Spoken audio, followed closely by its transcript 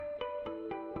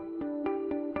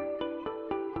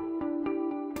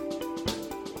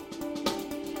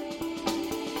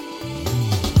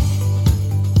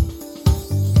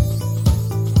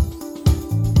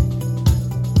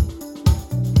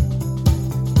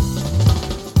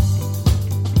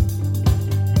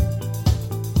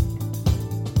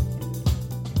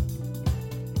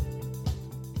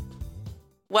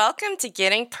Welcome to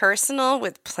Getting Personal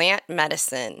with Plant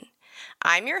Medicine.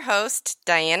 I'm your host,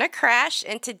 Diana Crash,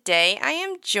 and today I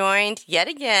am joined yet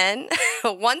again,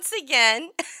 once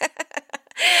again,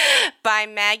 by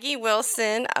Maggie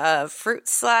Wilson of Fruit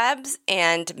Slabs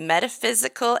and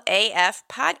Metaphysical AF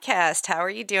podcast. How are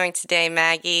you doing today,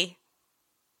 Maggie?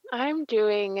 I'm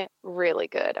doing really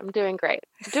good. I'm doing great.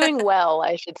 Doing well,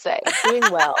 I should say.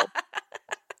 Doing well.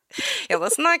 Yeah,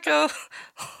 let's not go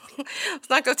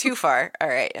too far. All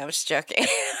right, I'm just joking.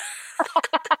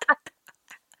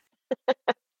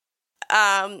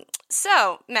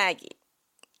 So, Maggie,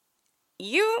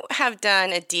 you have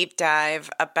done a deep dive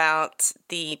about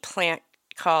the plant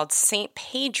called St.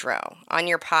 Pedro on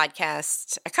your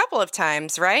podcast a couple of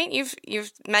times, right?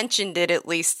 You've mentioned it at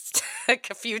least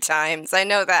a few times. I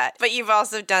know that. But you've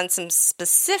also done some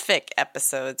specific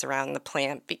episodes around the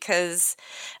plant because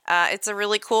it's a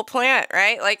really cool plant,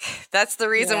 right? Like that's the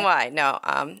reason why. No,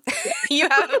 you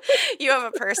have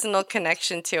a personal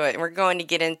connection to it, and we're going to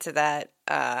get into that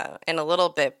in a little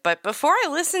bit. But before I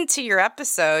listened to your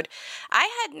episode, I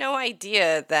had no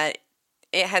idea that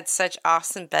it had such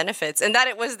awesome benefits and that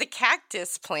it was the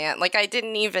cactus plant. Like I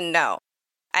didn't even know.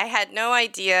 I had no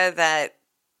idea that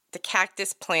the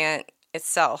cactus plant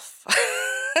itself.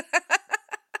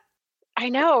 I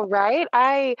know,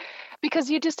 right?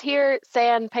 Because you just hear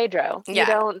San Pedro.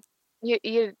 Yeah.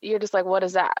 You're just like, what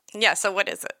is that? Yeah, so what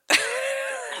is it?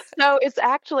 So it's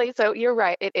actually, so you're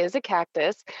right, it is a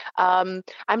cactus. I'm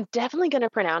definitely going to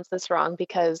pronounce this wrong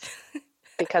because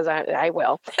I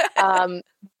will.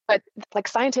 But like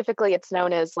scientifically, it's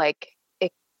known as like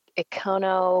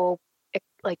econo,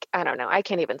 like I don't know, I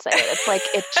can't even say it. It's like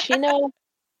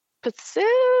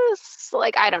echinopsis,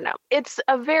 like I don't know. It's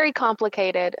a very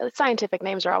complicated. Scientific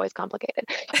names are always complicated,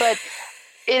 but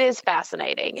it is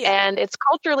fascinating, and it's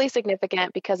culturally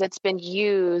significant because it's been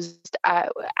used.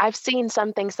 I've seen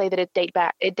some things say that it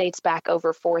dates back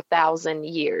over 4,000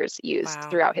 years used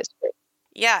throughout history.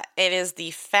 Yeah, it is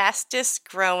the fastest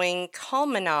growing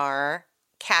culminar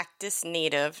cactus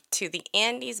native to the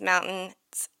Andes Mountains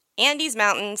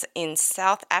in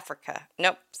South Africa.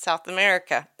 Nope, South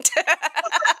America.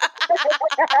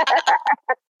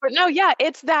 But no, yeah,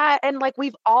 it's that. And like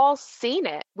we've all seen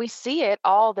it. We see it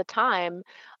all the time.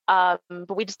 But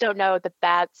we just don't know that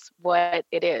that's what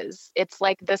it is. It's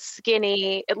like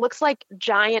it looks like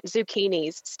giant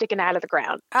zucchinis sticking out of the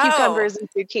ground. Oh. Cucumbers and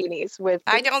zucchinis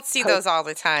I don't see those all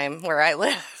the time where I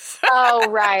live. Oh,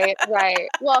 right.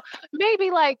 Well, maybe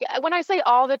like when I say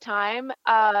all the time,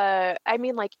 I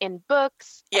mean like in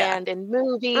books and in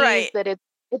movies, that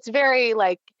it's very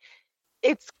like,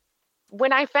 it's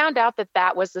when I found out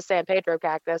that was the San Pedro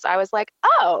cactus, I was like,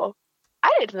 oh,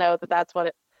 I didn't know that that's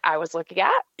what I was looking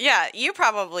at. Yeah, you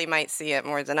probably might see it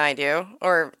more than I do.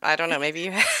 Or I don't know, maybe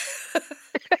you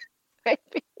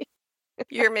maybe.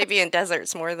 You're maybe in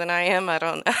deserts more than I am. I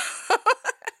don't know.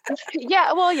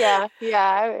 Yeah, well, yeah.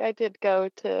 I did go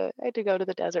to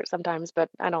the desert sometimes, but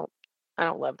I don't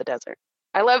love the desert.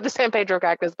 I love the San Pedro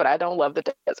cactus, but I don't love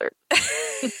the desert.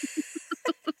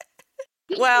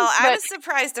 Well, I was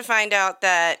surprised to find out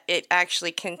that it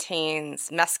actually contains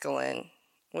mescaline,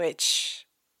 which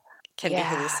can be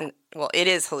well, it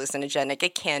is hallucinogenic.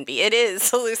 It can be. It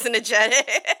is hallucinogenic.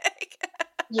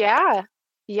 Yeah,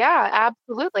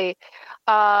 absolutely.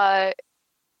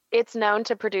 It's known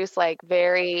to produce like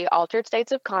very altered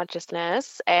states of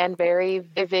consciousness and very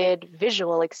vivid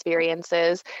visual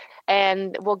experiences.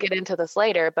 And we'll get into this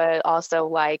later, but also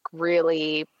like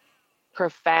really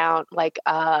profound, like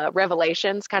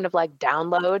revelations, kind of like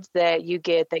downloads that you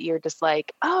get that you're just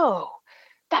like, oh,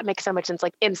 that makes so much sense.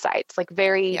 Like insights, like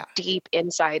very deep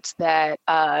insights that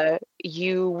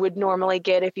you would normally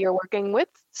get if you're working with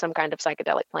some kind of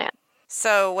psychedelic plant.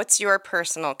 So what's your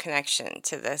personal connection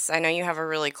to this? I know you have a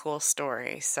really cool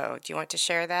story. So do you want to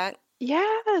share that?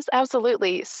 Yes,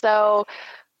 absolutely. So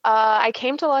I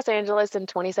came to Los Angeles in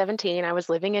 2017. I was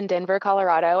living in Denver,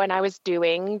 Colorado, and I was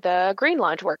doing the Green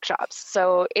Lodge workshops.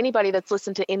 So anybody that's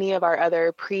listened to any of our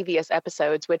other previous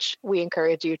episodes, which we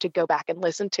encourage you to go back and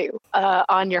listen to,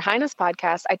 on Your Highness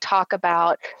podcast, I talk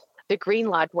about the Green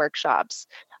Lodge workshops,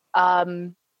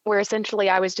 where essentially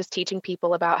I was just teaching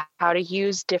people about how to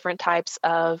use different types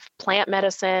of plant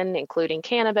medicine, including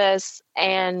cannabis,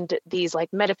 and these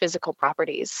like metaphysical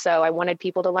properties. So I wanted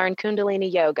people to learn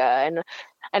Kundalini yoga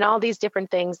and all these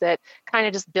different things that kind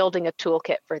of just building a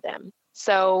toolkit for them.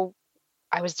 So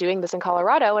I was doing this in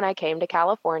Colorado and I came to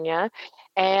California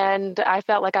and I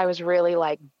felt like I was really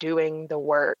like doing the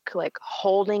work, like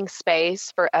holding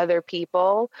space for other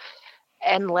people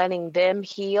and letting them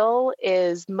heal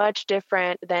is much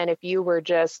different than if you were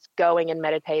just going and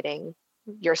meditating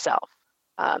yourself.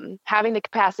 Having the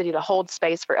capacity to hold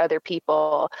space for other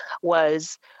people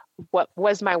was what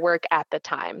was my work at the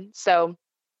time. So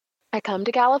I come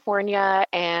to California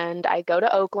and I go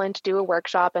to Oakland to do a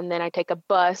workshop, and then I take a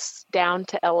bus down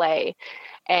to LA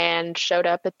and showed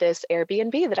up at this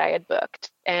Airbnb that I had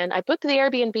booked. And I booked the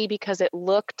Airbnb because it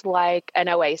looked like an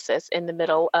oasis in the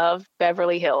middle of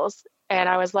Beverly Hills. And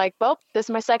I was like, well, this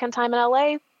is my second time in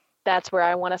LA. That's where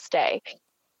I want to stay.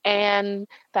 And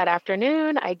that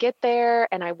afternoon, I get there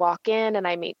and I walk in and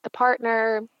I meet the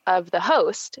partner of the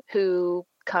host who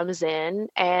comes in,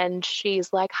 and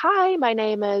she's like, hi, my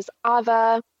name is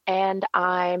Ava and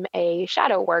I'm a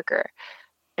shadow worker.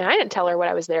 And I didn't tell her what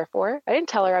I was there for. I didn't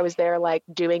tell her I was there like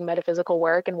doing metaphysical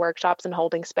work and workshops and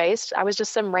holding space. I was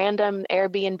just some random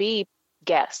Airbnb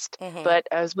guest. Mm-hmm. But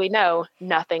as we know,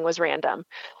 nothing was random.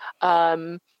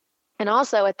 And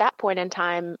also at that point in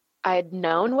time, I had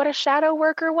known what a shadow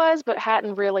worker was, but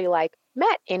hadn't really like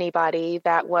met anybody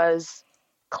that was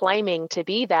claiming to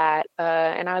be that.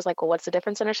 And I was like, well, what's the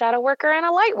difference in a shadow worker and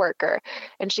a light worker?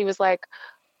 And she was like,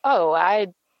 oh, I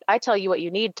tell you what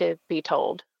you need to be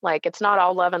told. Like, it's not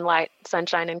all love and light,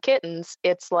 sunshine and kittens.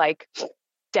 It's like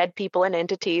dead people and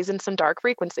entities and some dark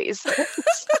frequencies. So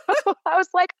I was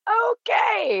like,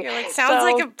 okay. You're like, sounds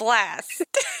like a blast.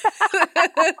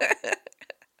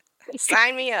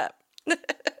 Sign me up.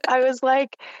 I was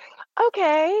like,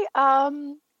 okay,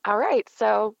 all right.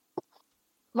 So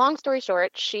long story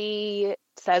short, she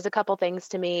says a couple things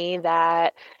to me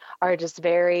that are just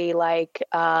very like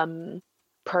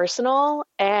personal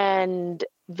and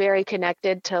very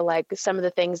connected to like some of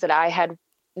the things that I had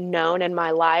known in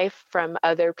my life from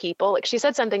other people. Like she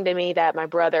said something to me that my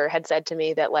brother had said to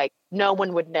me that like no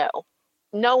one would know.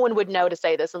 No one would know to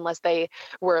say this unless they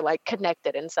were like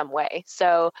connected in some way.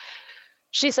 So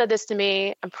she said this to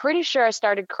me. I'm pretty sure I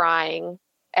started crying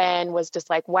and was just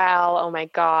like, wow, oh my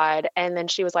God. And then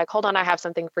she was like, hold on, I have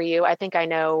something for you. I think I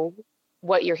know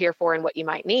what you're here for and what you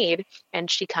might need. And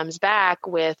she comes back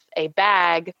with a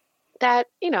bag that,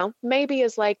 you know, maybe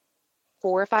is like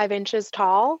 4 or 5 inches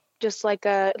tall. Just like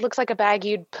it looks like a bag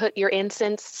you'd put your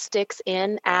incense sticks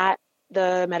in at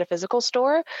the metaphysical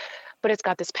store, but it's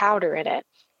got this powder in it.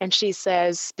 And she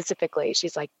says specifically,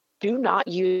 she's like, do not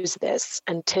use this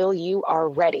until you are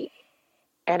ready.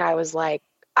 And I was like,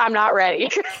 I'm not ready.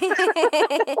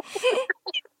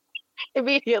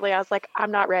 Immediately, I was like,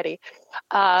 I'm not ready.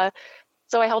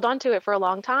 So I held on to it for a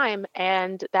long time.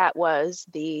 And that was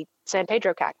the San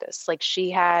Pedro cactus. Like she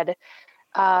had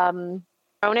grown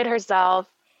it herself,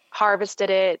 harvested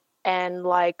it, and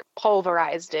like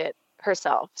pulverized it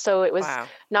herself. So it was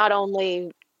not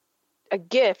only a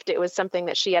gift, it was something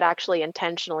that she had actually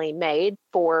intentionally made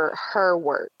for her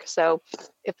work. So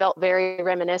it felt very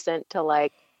reminiscent to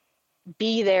like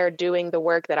be there doing the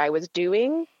work that I was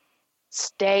doing,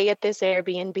 stay at this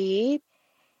Airbnb,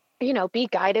 you know, be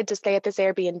guided to stay at this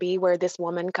Airbnb where this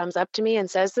woman comes up to me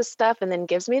and says this stuff and then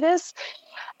gives me this.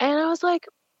 And I was like,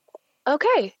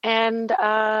 okay. And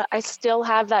I still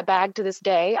have that bag to this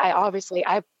day.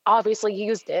 I've obviously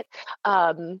used it,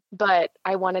 but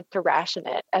I wanted to ration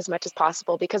it as much as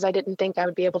possible because I didn't think I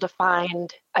would be able to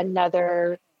find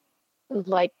another,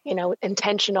 like, you know,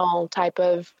 intentional type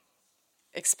of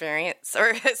experience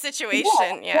or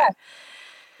situation. Yeah.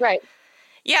 Right.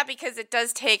 Yeah, because it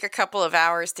does take a couple of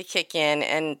hours to kick in,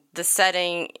 and the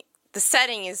setting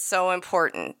is so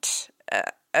important.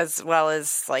 As well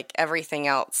as like everything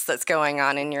else that's going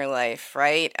on in your life,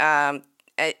 right?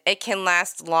 It can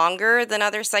last longer than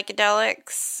other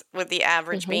psychedelics, with the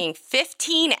average being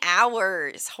 15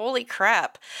 hours. Holy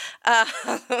crap.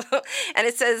 And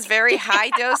it says very high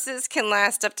doses can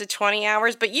last up to 20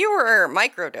 hours, but you were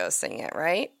microdosing it,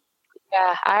 right?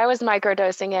 Yeah, I was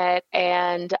microdosing it,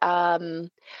 and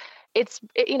it's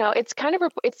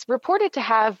reported to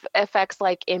have effects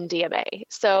like MDMA.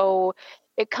 So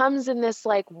it comes in this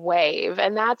like wave,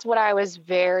 and that's what I was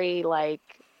very like,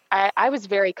 I was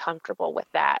very comfortable with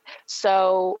that.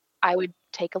 So I would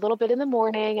take a little bit in the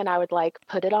morning and I would like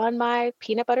put it on my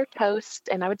peanut butter toast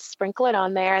and I would sprinkle it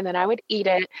on there and then I would eat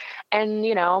it. And,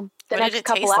 you know, the next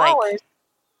couple hours,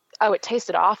 oh, it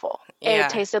tasted awful. Yeah.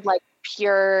 It tasted like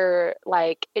pure,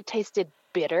 like it tasted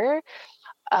bitter.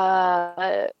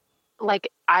 Like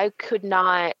I could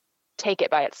not take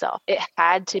it by itself. It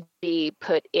had to be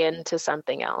put into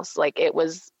something else. Like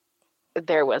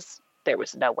there was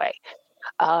no way.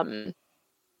 But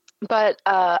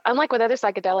unlike with other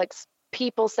psychedelics,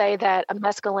 people say that a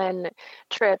mescaline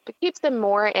trip keeps them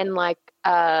more in like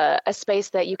a space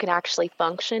that you can actually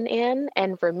function in.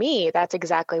 And for me, that's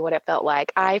exactly what it felt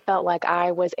like. I felt like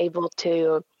I was able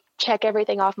to check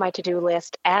everything off my to-do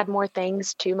list, add more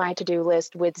things to my to-do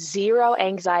list with zero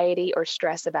anxiety or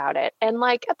stress about it. And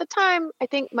like at the time, I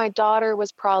think my daughter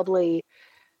was probably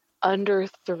under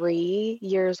 3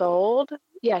 years old.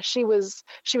 Yeah, she was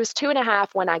 2.5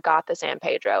 when I got the San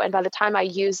Pedro. And by the time I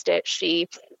used it, she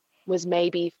was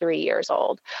maybe 3 years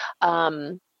old.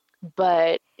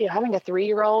 But having a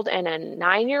 3-year-old and a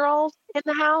 9-year-old in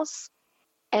the house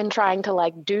and trying to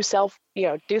like do self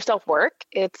work,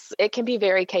 it can be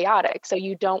very chaotic. So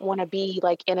you don't want to be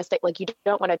like in a state, like you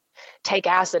don't want to take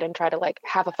acid and try to like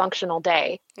have a functional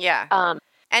day. Yeah.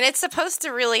 And it's supposed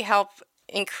to really help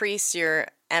increase your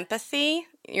empathy,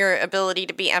 your ability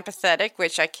to be empathetic,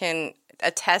 which I can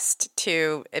attest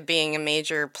to it being a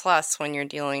major plus when you're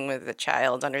dealing with a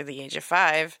child under the age of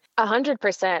 5.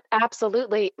 100%.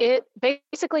 Absolutely. It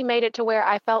basically made it to where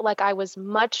I felt like I was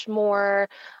much more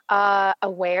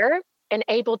aware and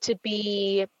able to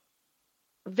be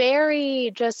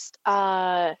very just,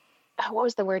 what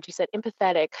was the word you said?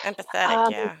 Empathetic.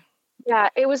 Empathetic, yeah. Yeah,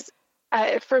 it was,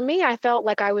 for me, I felt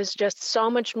like I was just so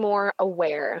much more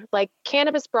aware. Like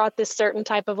cannabis brought this certain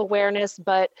type of awareness,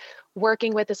 but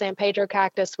working with the San Pedro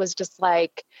cactus was just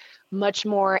like much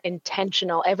more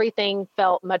intentional. Everything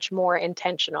felt much more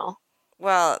intentional.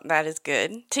 Well, that is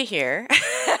good to hear.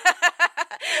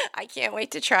 I can't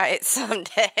wait to try it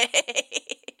someday.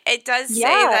 It does say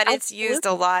that it's used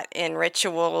a lot in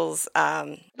rituals.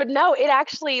 But no, it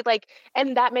actually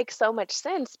and that makes so much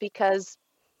sense because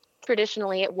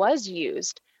traditionally it was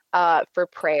used for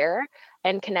prayer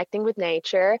and connecting with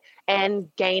nature and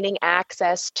gaining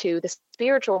access to the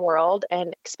spiritual world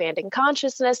and expanding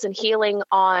consciousness and healing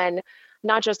on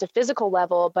not just a physical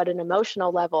level, but an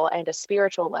emotional level and a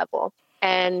spiritual level.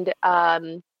 And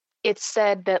it's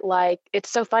said that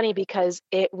it's so funny because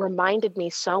it reminded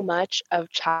me so much of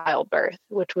childbirth,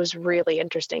 which was really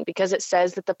interesting because it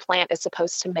says that the plant is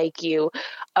supposed to make you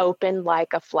open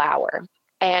like a flower.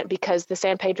 And because the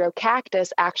San Pedro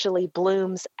cactus actually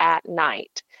blooms at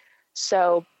night.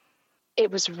 So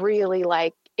it was really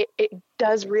it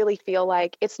does really feel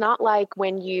like it's not like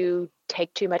when you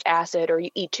take too much acid or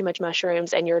you eat too much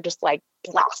mushrooms and you're just like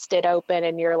blasted open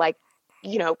and you're like,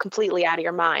 completely out of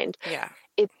your mind. Yeah.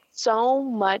 It's so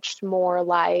much more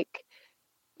like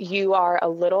you are a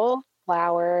little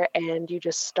flower and you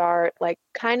just start like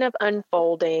kind of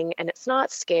unfolding, and it's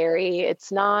not scary.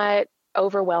 It's not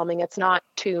overwhelming. It's not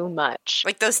too much.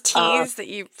 Like those teas that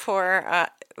you pour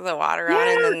the water on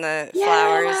and then the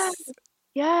flowers.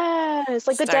 Yes,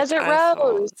 like the desert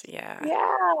rose. Yeah.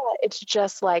 Yeah, it's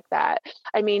just like that.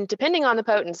 I mean, depending on the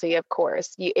potency, of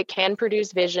course, it can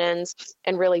produce visions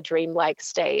and really dreamlike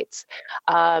states.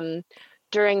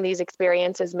 During these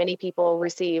experiences, many people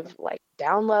receive like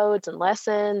downloads and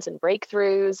lessons and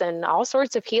breakthroughs and all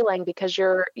sorts of healing because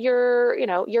you're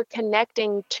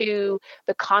connecting to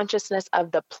the consciousness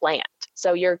of the plant.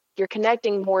 So you're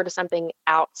connecting more to something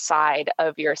outside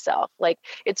of yourself. Like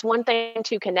it's one thing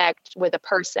to connect with a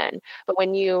person, but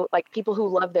when you people who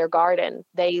love their garden,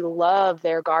 they love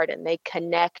their garden. They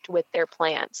connect with their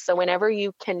plants. So whenever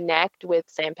you connect with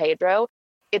San Pedro,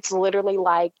 it's literally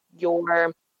like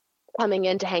you're coming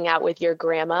in to hang out with your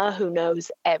grandma who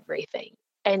knows everything.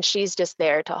 And she's just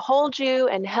there to hold you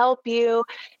and help you.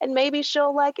 And maybe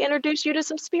she'll introduce you to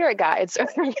some spirit guides, or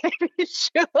maybe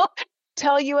she'll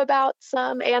tell you about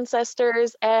some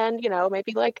ancestors and,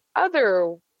 maybe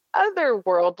other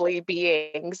worldly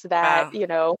beings that,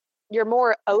 you're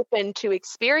more open to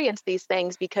experience these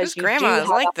things because Whose grandma is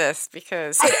like this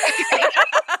because I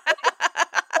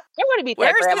want to be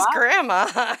Where's grandma.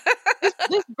 This grandma?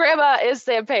 This grandma is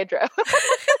San Pedro.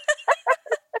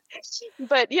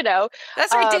 But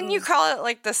that's right. Didn't you call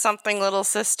it the something little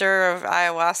sister of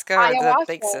ayahuasca or the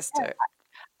big sister? Yeah.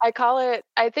 I call it,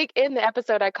 I think in the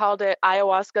episode I called it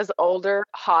ayahuasca's older,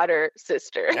 hotter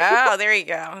sister. Oh, there you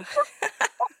go.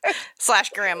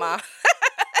 / grandma.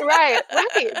 Right.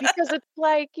 Because it's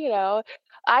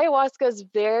ayahuasca is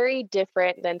very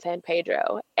different than San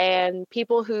Pedro. And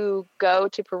people who go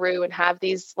to Peru and have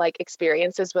these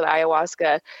experiences with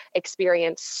ayahuasca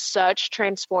experience such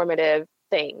transformative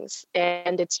things.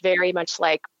 And it's very much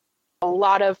like a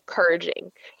lot of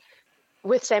purging.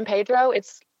 With San Pedro,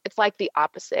 it's like the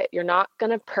opposite. You're not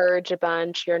going to purge a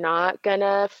bunch. You're not going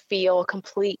to feel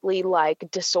completely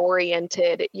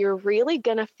disoriented. You're really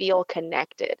going to feel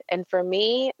connected. And for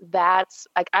me, that's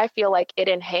I feel like it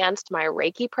enhanced my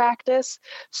Reiki practice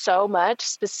so much,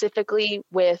 specifically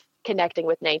with connecting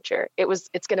with nature.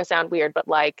 It's going to sound weird, but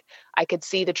I could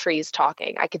see the trees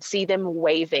talking. I could see them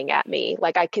waving at me.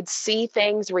 I could see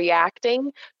things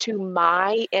reacting to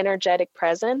my energetic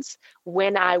presence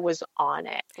when I was on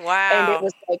it. Wow. And it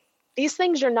was these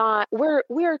things we're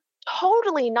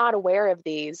totally not aware of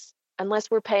these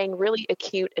unless we're paying really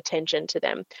acute attention to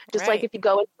them. Just like Right. if you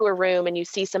go into a room and you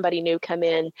see somebody new come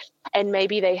in and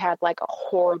maybe they had like a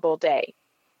horrible day,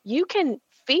 you can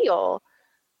feel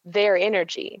their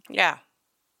energy Yeah.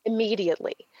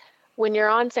 immediately. When you're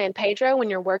on San Pedro, when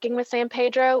you're working with San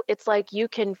Pedro, it's like you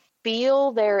can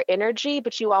feel their energy,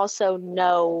 but you also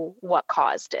know what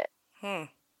caused it. Hmm.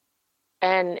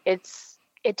 And it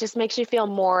just makes you feel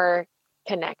more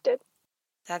connected.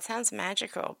 That sounds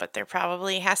magical, but there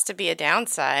probably has to be a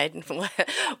downside.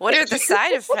 What are the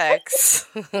side effects?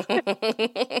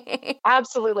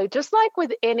 Absolutely. Just like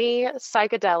with any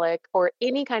psychedelic or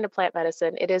any kind of plant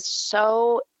medicine, it is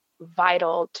so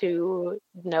vital to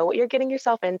know what you're getting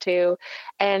yourself into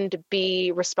and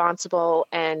be responsible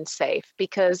and safe,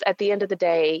 because at the end of the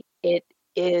day, it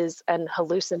is an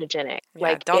hallucinogenic.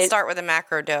 Yeah, don't start with a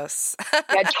macro dose.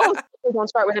 Yeah, don't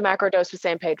start with a macro dose with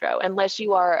San Pedro unless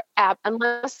you are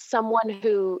unless someone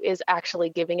who is actually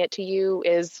giving it to you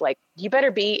is like, you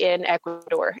better be in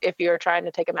Ecuador if you're trying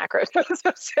to take a macro dose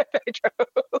of San Pedro,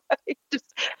 like,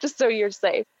 just so you're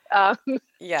safe.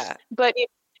 Yeah. But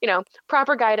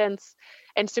proper guidance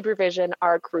and supervision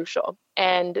are crucial.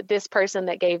 And this person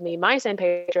that gave me my San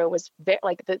Pedro was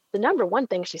like the number one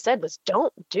thing she said was,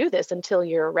 don't do this until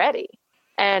you're ready.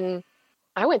 And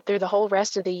I went through the whole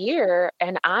rest of the year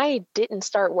and I didn't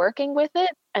start working with it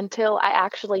until I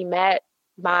actually met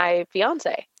my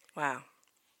fiance. Wow.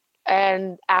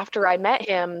 And after I met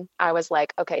him, I was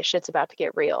like, okay, shit's about to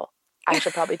get real. I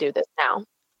should probably do this now.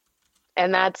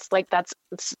 And that's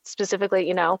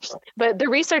specifically, but the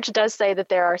research does say that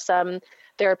there are some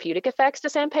therapeutic effects to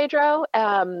San Pedro.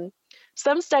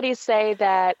 Some studies say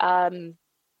that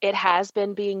it has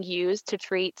been being used to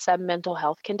treat some mental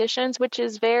health conditions, which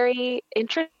is very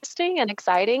interesting and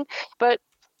exciting. But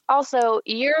also,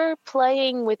 you're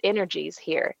playing with energies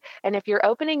here. And if you're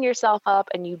opening yourself up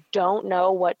and you don't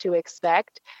know what to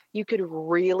expect, you could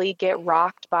really get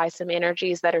rocked by some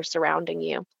energies that are surrounding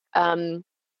you.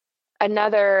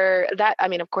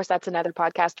 Of course, that's another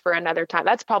podcast for another time.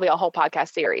 That's probably a whole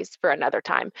podcast series for another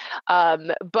time.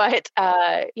 But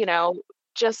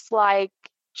just like,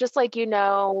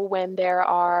 when there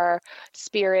are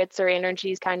spirits or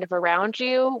energies kind of around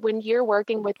you, when you're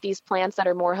working with these plants that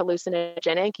are more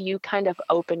hallucinogenic, you kind of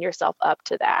open yourself up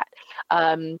to that.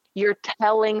 You're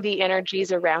telling the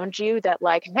energies around you that,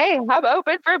 like, hey, I'm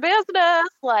open for business.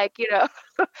 Like,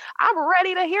 I'm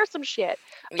ready to hear some shit.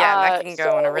 Yeah, that can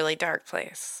go in a really dark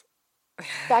place.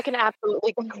 That can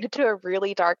absolutely go into a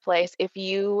really dark place if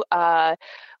you,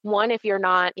 if you're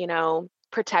not,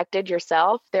 protected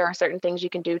yourself. There are certain things you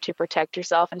can do to protect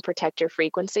yourself and protect your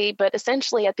frequency. But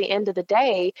essentially, at the end of the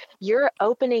day, you're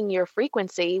opening your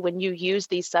frequency when you use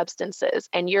these substances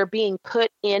and you're being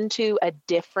put into a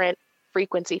different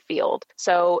frequency field.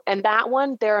 So, and that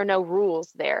one, there are no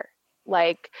rules there.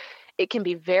 Like, it can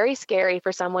be very scary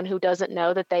for someone who doesn't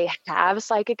know that they have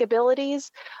psychic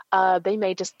abilities. They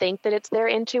may just think that it's their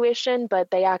intuition, but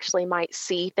they actually might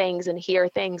see things and hear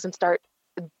things and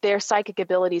their psychic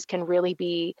abilities can really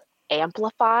be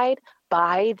amplified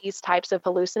by these types of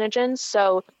hallucinogens.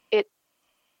 So it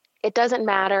doesn't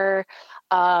matter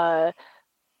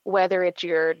whether it's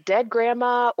your dead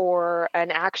grandma or an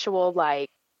actual, like,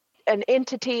 an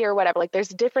entity or whatever. Like, there's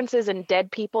differences in dead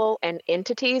people and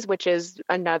entities, which is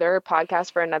another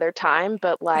podcast for another time.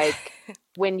 But like,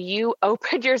 when you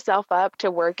open yourself up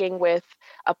to working with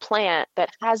a plant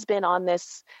that has been on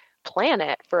this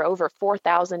planet for over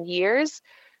 4,000 years,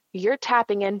 you're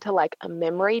tapping into like a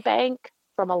memory bank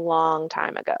from a long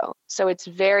time ago. So it's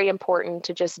very important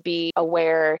to just be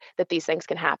aware that these things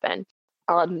can happen.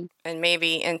 And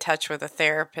maybe in touch with a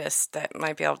therapist that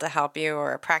might be able to help you,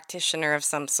 or a practitioner of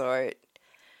some sort.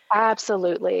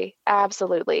 Absolutely.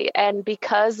 Absolutely. And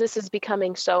because this is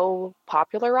becoming so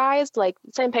popularized, like,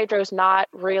 San Pedro's not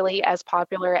really as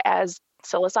popular as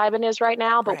psilocybin is right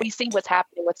now, but we see what's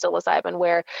happening with psilocybin,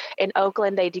 where in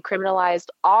Oakland, they decriminalized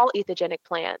all ethogenic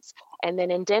plants. And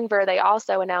then in Denver, they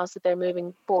also announced that they're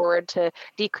moving forward to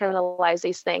decriminalize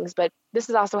these things. But this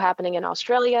is also happening in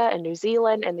Australia and New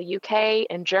Zealand and the UK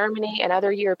and Germany and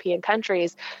other European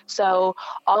countries. So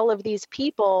all of these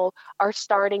people are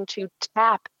starting to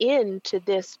tap into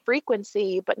this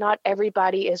frequency, but not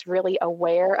everybody is really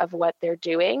aware of what they're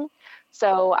doing.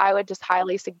 So I would just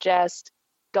highly suggest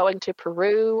going to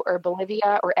Peru or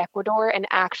Bolivia or Ecuador and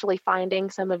actually finding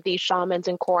some of these shamans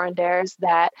and curanderos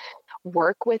that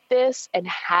work with this and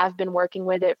have been working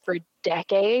with it for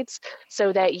decades,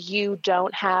 so that you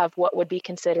don't have what would be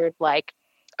considered like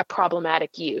a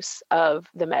problematic use of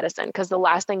the medicine. Because the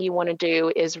last thing you want to do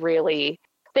is really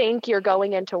think you're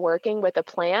going into working with a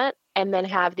plant and then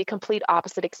have the complete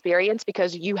opposite experience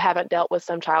because you haven't dealt with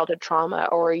some childhood trauma,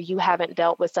 or you haven't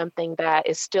dealt with something that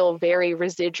is still very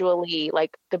residually,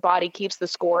 like the body keeps the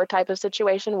score type of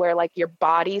situation where like your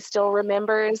body still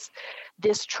remembers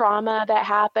this trauma that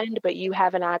happened, but you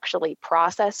haven't actually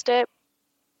processed it.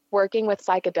 Working with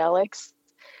psychedelics,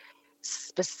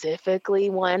 specifically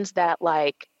ones that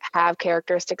like have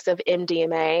characteristics of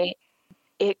MDMA,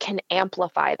 it can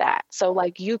amplify that. So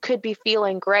like you could be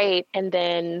feeling great and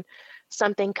then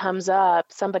something comes up,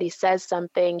 somebody says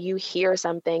something, you hear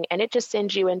something, and it just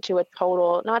sends you into a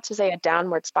total, not to say a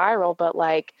downward spiral, but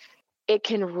like it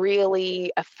can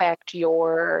really affect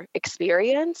your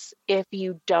experience if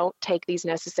you don't take these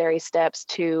necessary steps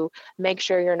to make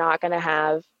sure you're not going to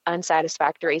have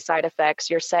unsatisfactory side effects.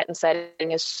 Your set and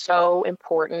setting is so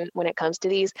important when it comes to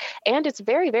these. And it's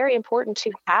very, very important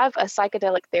to have a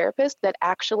psychedelic therapist that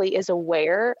actually is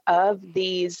aware of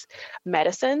these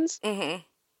medicines, Mm-hmm.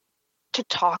 to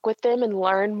talk with them and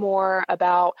learn more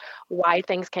about why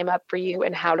things came up for you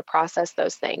and how to process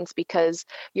those things, because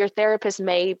your therapist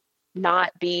may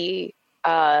not be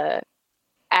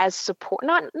as support,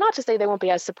 not to say they won't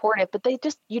be as supportive, but they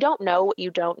just, you don't know what you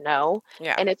don't know.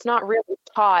 Yeah. And it's not really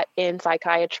taught in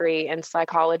psychiatry and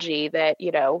psychology that,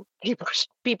 you know,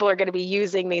 people are going to be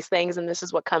using these things and this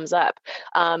is what comes up.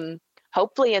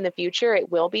 Hopefully in the future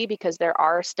it will be, because there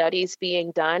are studies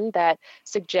being done that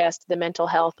suggest the mental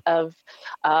health of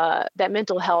that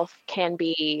mental health can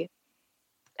be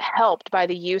helped by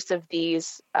the use of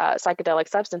these psychedelic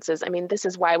substances. I mean, this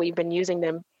is why we've been using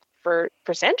them for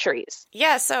centuries.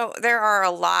 Yeah, so there are a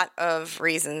lot of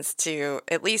reasons to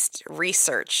at least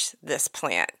research this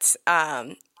plant.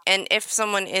 And if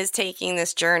someone is taking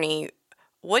this journey,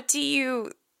 what do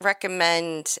you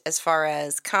recommend as far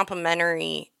as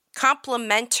complementary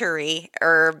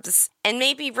herbs and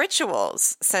maybe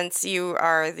rituals, since you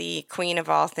are the queen of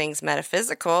all things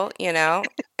metaphysical, you know?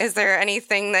 Is there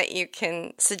anything that you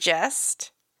can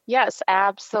suggest? Yes,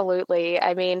 absolutely.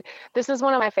 I mean, this is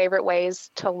one of my favorite ways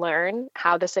to learn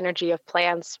how the synergy of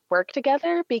plants work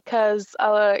together, because,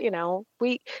 you know,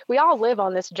 we all live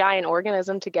on this giant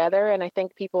organism together, and I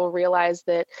think people realize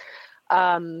that,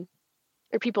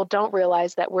 or people don't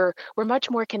realize that we're much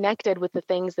more connected with the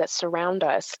things that surround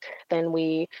us than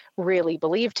we really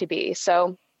believe to be.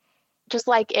 So just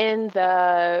like in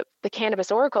the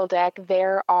cannabis oracle deck,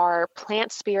 there are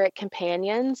plant spirit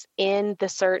companions in the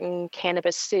certain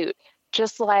cannabis suit.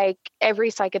 Just like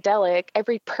every psychedelic,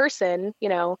 every person, you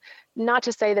know, not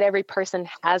to say that every person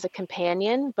has a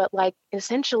companion, but like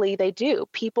essentially they do.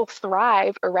 People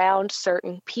thrive around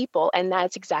certain people, and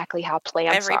that's exactly how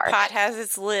plants Every are. pot has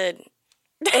its lid.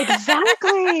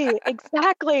 Exactly,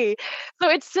 exactly. So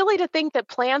it's silly to think that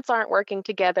plants aren't working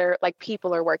together like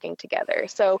people are working together.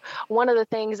 So one of the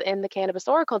things in the Cannabis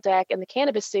Oracle deck and the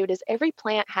Cannabis suit is every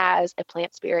plant has a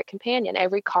plant spirit companion.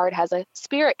 Every card has a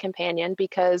spirit companion,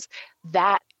 because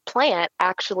that plant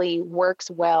actually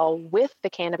works well with the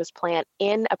cannabis plant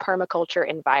in a permaculture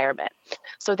environment.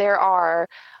 So there are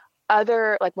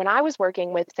other, like when I was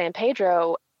working with San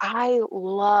Pedro, I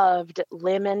loved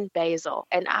lemon basil.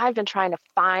 And I've been trying to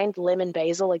find lemon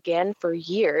basil again for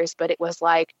years, but it was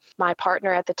like my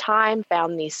partner at the time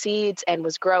found these seeds and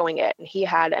was growing it. And he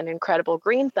had an incredible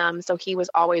green thumb, so he was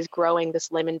always growing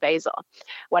this lemon basil.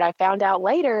 What I found out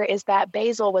later is that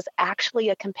basil was actually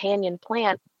a companion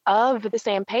plant of the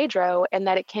San Pedro, and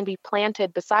that it can be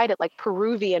planted beside it like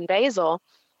Peruvian basil.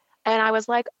 And I was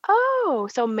like, oh,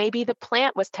 so maybe the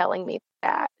plant was telling me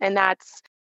that. And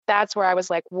that's where I was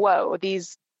like, whoa,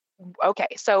 these, okay.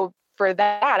 So for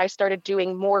that, I started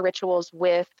doing more rituals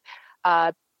with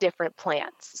different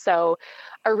plants. So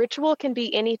a ritual can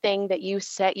be anything that you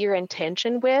set your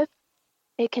intention with.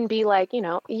 It can be like, you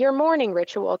know, your morning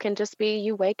ritual can just be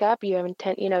you wake up, you have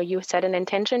intent, you know, you set an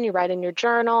intention, you write in your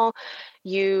journal,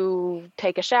 you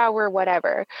take a shower,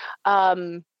 whatever.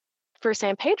 For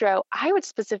San Pedro, I would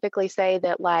specifically say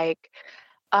that like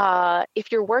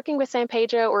if you're working with San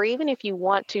Pedro, or even if you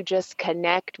want to just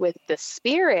connect with the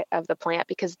spirit of the plant,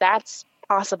 because that's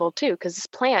possible too, because this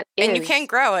plant is, and you can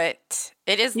grow it.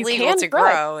 It is you legal can to grow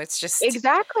it. grow. It's just,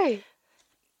 Exactly.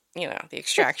 you know, the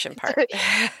extraction part.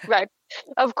 Right.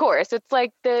 Of course. It's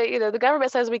like the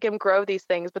government says we can grow these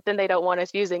things, but then they don't want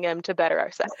us using them to better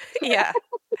ourselves. Yeah.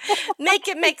 Make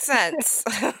it make sense.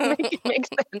 Make it make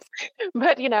sense.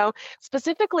 But,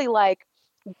 specifically like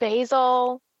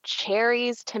basil,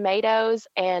 cherries, tomatoes,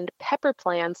 and pepper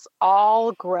plants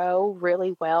all grow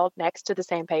really well next to the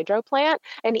San Pedro plant.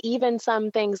 And even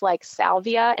some things like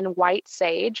salvia and white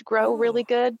sage grow really Ooh.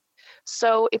 good.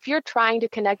 So if you're trying to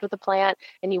connect with the plant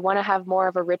and you want to have more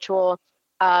of a ritual,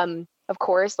 of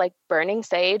course, like burning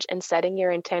sage and setting your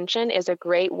intention is a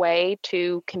great way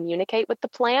to communicate with the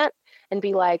plant and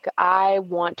be like, I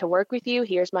want to work with you.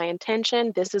 Here's my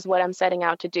intention. This is what I'm setting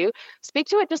out to do. Speak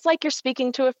to it just like you're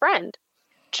speaking to a friend,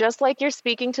 just like you're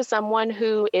speaking to someone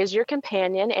who is your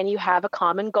companion and you have a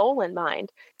common goal in mind.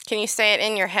 Can you say it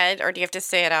in your head, or do you have to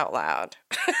say it out loud?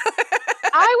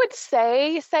 I would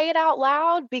say it out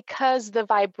loud, because the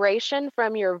vibration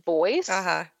from your voice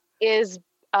is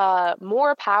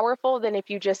more powerful than if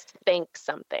you just think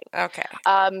something. Okay.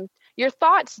 Your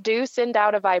thoughts do send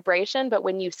out a vibration, but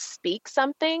when you speak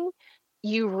something,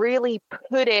 you really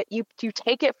put it, you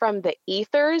take it from the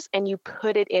ethers and you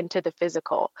put it into the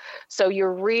physical. So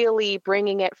you're really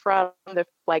bringing it from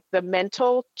the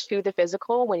mental to the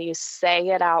physical when you say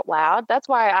it out loud. That's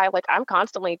why I'm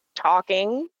constantly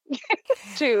talking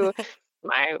to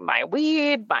my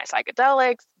weed, my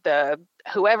psychedelics,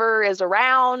 whoever is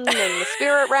around in the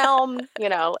spirit realm,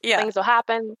 things will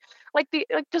happen.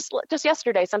 Just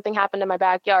yesterday, something happened in my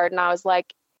backyard and I was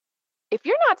like, if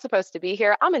you're not supposed to be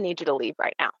here, I'm gonna need you to leave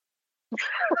right now.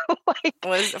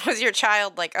 Was your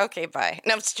child like, okay, bye?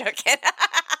 No, I'm just joking.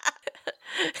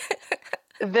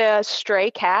 The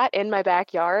stray cat in my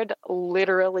backyard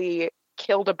literally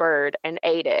killed a bird and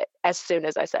ate it as soon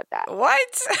as I said that.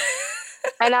 What?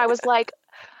 And I was like,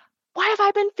 why have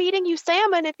I been feeding you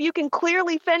salmon if you can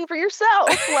clearly fend for yourself?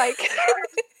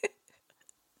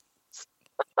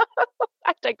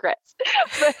 I digress.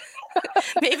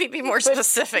 Maybe be more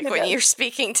specific when you're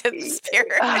speaking to the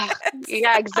spirit.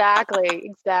 Yeah,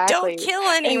 exactly. Don't kill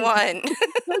anyone.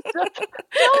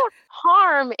 Don't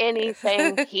harm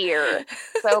anything here.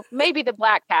 So maybe the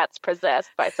black cat's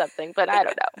possessed by something, but I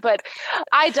don't know. But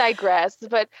I digress.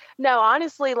 But no,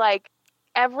 honestly,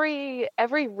 every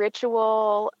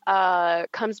ritual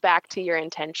comes back to your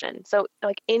intention. So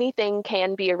anything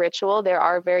can be a ritual. There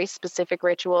are very specific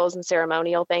rituals and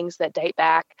ceremonial things that date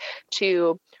back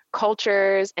to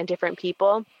cultures and different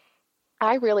people.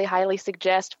 I really highly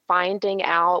suggest finding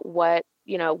out what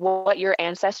your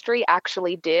ancestry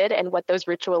actually did and what those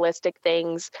ritualistic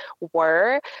things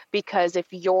were, because if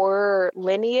your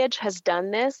lineage has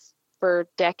done this for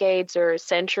decades or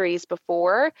centuries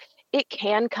before, it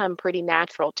can come pretty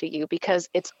natural to you because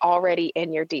it's already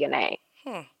in your DNA.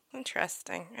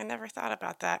 Interesting. I never thought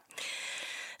about that.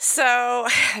 So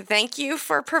thank you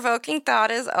for provoking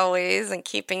thought as always and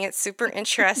keeping it super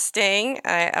interesting.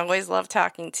 I always love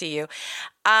talking to you.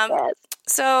 Yes.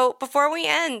 So before we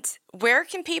end, where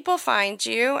can people find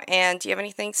you, and do you have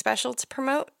anything special to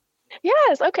promote?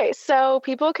 Yes. Okay. So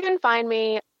people can find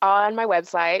me on my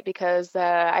website because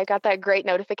I got that great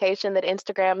notification that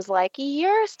Instagram's like,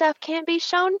 your stuff can't be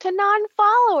shown to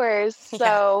non-followers.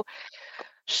 So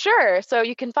sure. So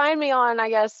you can find me on, I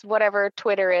guess, whatever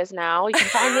Twitter is now. You can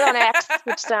find me on X,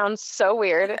 which sounds so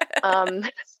weird. Can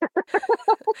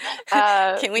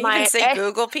we even say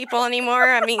Google people anymore?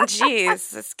 I mean,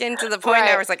 geez, it's getting to the point now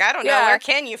where it's like, I don't know, where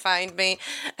can you find me?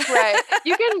 Right.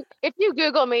 You can, if you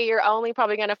Google me, you're only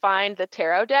probably going to find the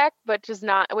tarot deck, which is,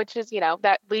 that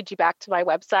leads you back to my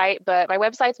website. But my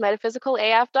website's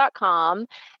metaphysicalaf.com.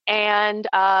 And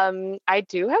I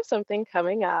do have something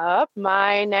coming up.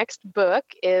 My next book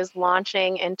is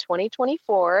launching in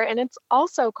 2024, and it's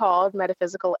also called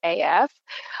Metaphysical AF.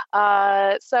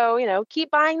 So, keep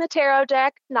buying the tarot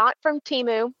deck, not from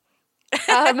Temu.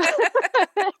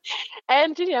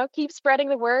 And, keep spreading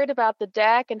the word about the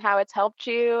deck and how it's helped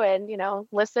you, and,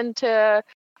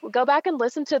 go back and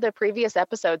listen to the previous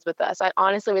episodes with us. I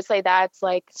honestly would say that's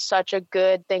such a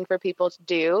good thing for people to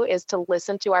do, is to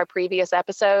listen to our previous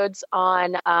episodes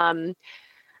on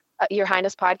Your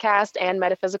Highness podcast and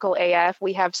Metaphysical AF.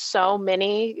 We have so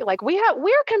many,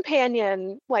 we're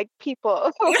companion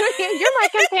people. You're my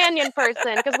companion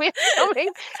person, because we have so many.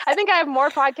 I think I have more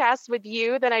podcasts with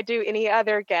you than I do any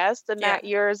other guest, and that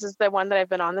yours is the one that I've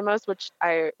been on the most, which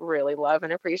I really love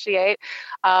and appreciate.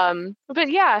 But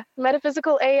yeah,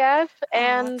 Metaphysical AF,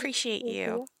 and I appreciate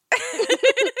you.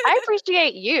 I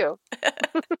appreciate you.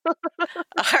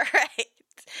 All right.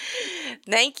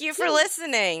 Thank you for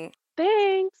listening.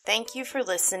 Thanks. Thank you for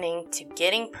listening to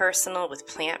Getting Personal with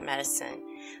Plant Medicine.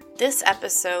 This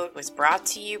episode was brought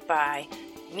to you by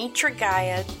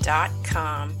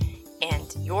mitragaia.com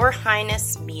and Your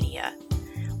Highness Media.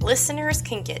 Listeners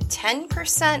can get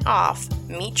 10% off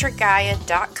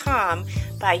mitragaia.com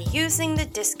by using the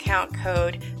discount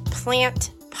code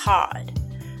PLANTPOD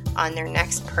on their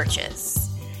next purchase.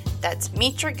 That's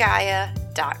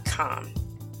mitragaia.com.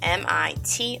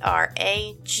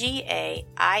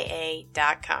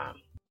 mitragaia.com.